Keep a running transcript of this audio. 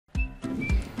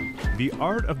The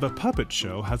art of the puppet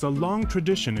show has a long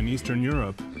tradition in Eastern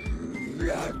Europe.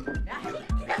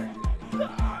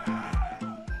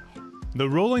 The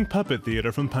rolling puppet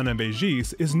theater from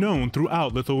Panevėžys is known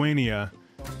throughout Lithuania.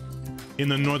 In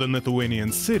the northern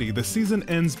Lithuanian city, the season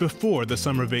ends before the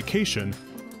summer vacation,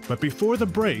 but before the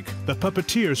break, the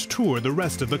puppeteers tour the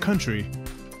rest of the country.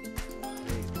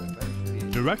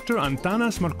 Director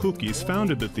Antanas Markukis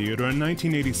founded the theater in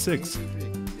 1986.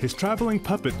 His traveling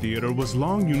puppet theater was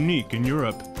long unique in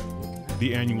Europe.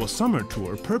 The annual summer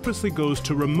tour purposely goes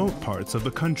to remote parts of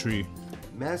the country.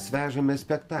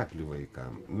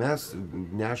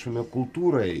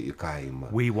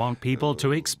 We want people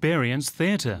to experience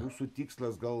theater.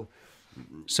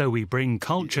 So we bring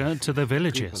culture to the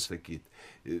villages.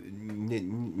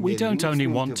 We don't only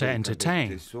want to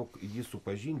entertain.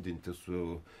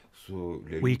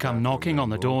 We come knocking on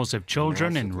the doors of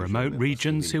children in remote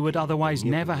regions who would otherwise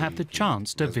never have the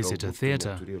chance to visit a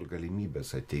theater.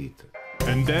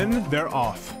 And then they're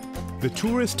off. The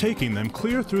tour is taking them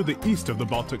clear through the east of the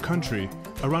Baltic country,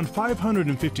 around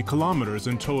 550 kilometers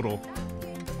in total.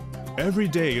 Every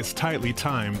day is tightly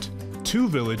timed. 2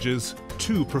 villages,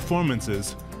 2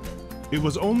 performances. It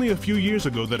was only a few years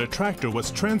ago that a tractor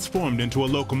was transformed into a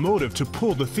locomotive to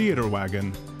pull the theater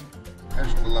wagon.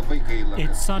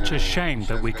 It's such a shame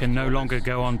that we can no longer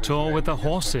go on tour with the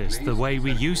horses the way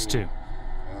we used to.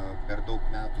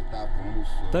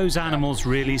 Those animals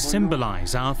really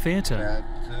symbolize our theater.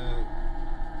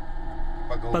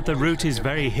 But the route is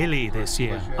very hilly this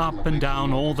year, up and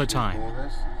down all the time.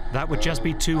 That would just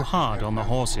be too hard on the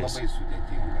horses.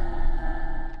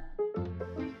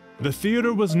 The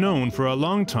theater was known for a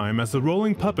long time as the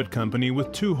rolling puppet company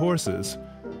with 2 horses.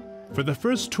 For the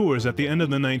first tours at the end of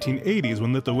the 1980s,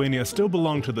 when Lithuania still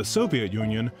belonged to the Soviet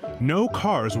Union, no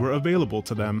cars were available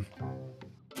to them.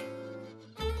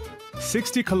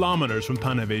 60 kilometers from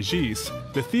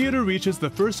Panevėžys, the theater reaches the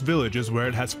first villages where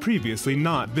it has previously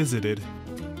not visited.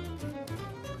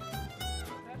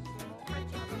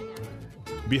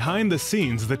 Behind the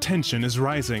scenes, the tension is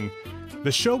rising.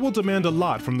 The show will demand a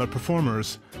lot from the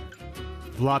performers.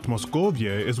 Vlad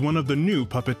Moskovye is one of the new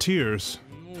puppeteers.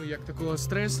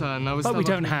 But we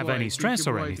don't have any stress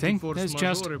or anything, there's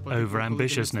just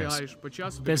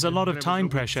over-ambitiousness. There's a lot of time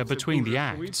pressure between the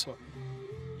acts.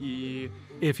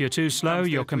 If you're too slow,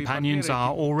 your companions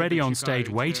are already on stage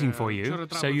waiting for you,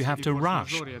 so you have to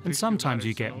rush, and sometimes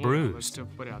you get bruised.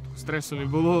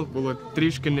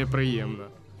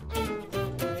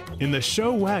 In the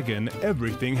show wagon,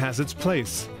 everything has its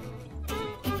place.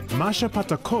 Masha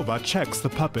Patakova checks the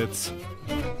puppets.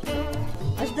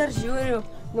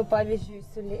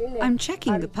 I'm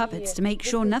checking the puppets to make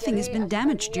sure nothing has been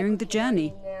damaged during the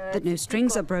journey, that no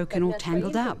strings are broken or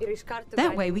tangled up.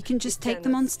 That way we can just take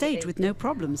them on stage with no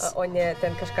problems.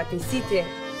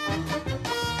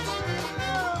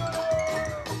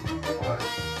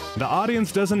 The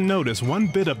audience doesn't notice one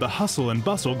bit of the hustle and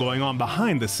bustle going on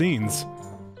behind the scenes.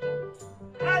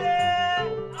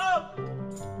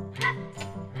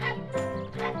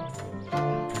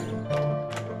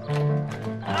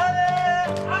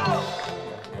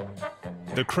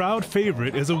 The crowd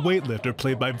favorite is a weightlifter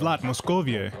played by Vlad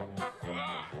Moskovye.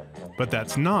 But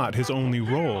that's not his only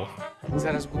role.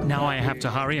 Now I have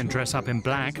to hurry and dress up in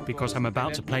black because I'm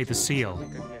about to play the seal.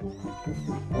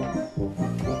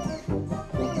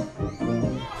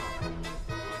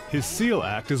 His seal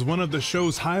act is one of the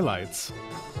show's highlights.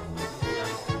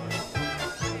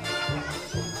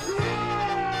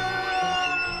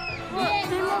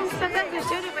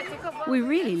 We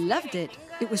really loved it.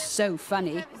 It was so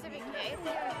funny.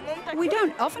 We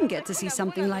don't often get to see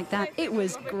something like that. It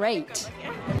was great.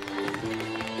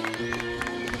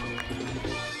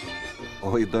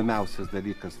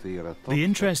 The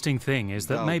interesting thing is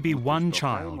that maybe one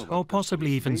child, or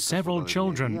possibly even several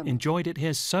children, enjoyed it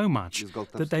here so much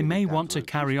that they may want to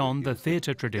carry on the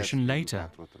theater tradition later.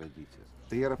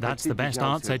 That's the best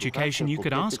arts education you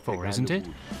could ask for, isn't it?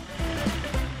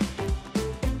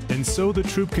 And so the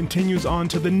troupe continues on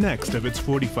to the next of its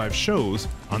 45 shows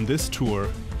on this tour.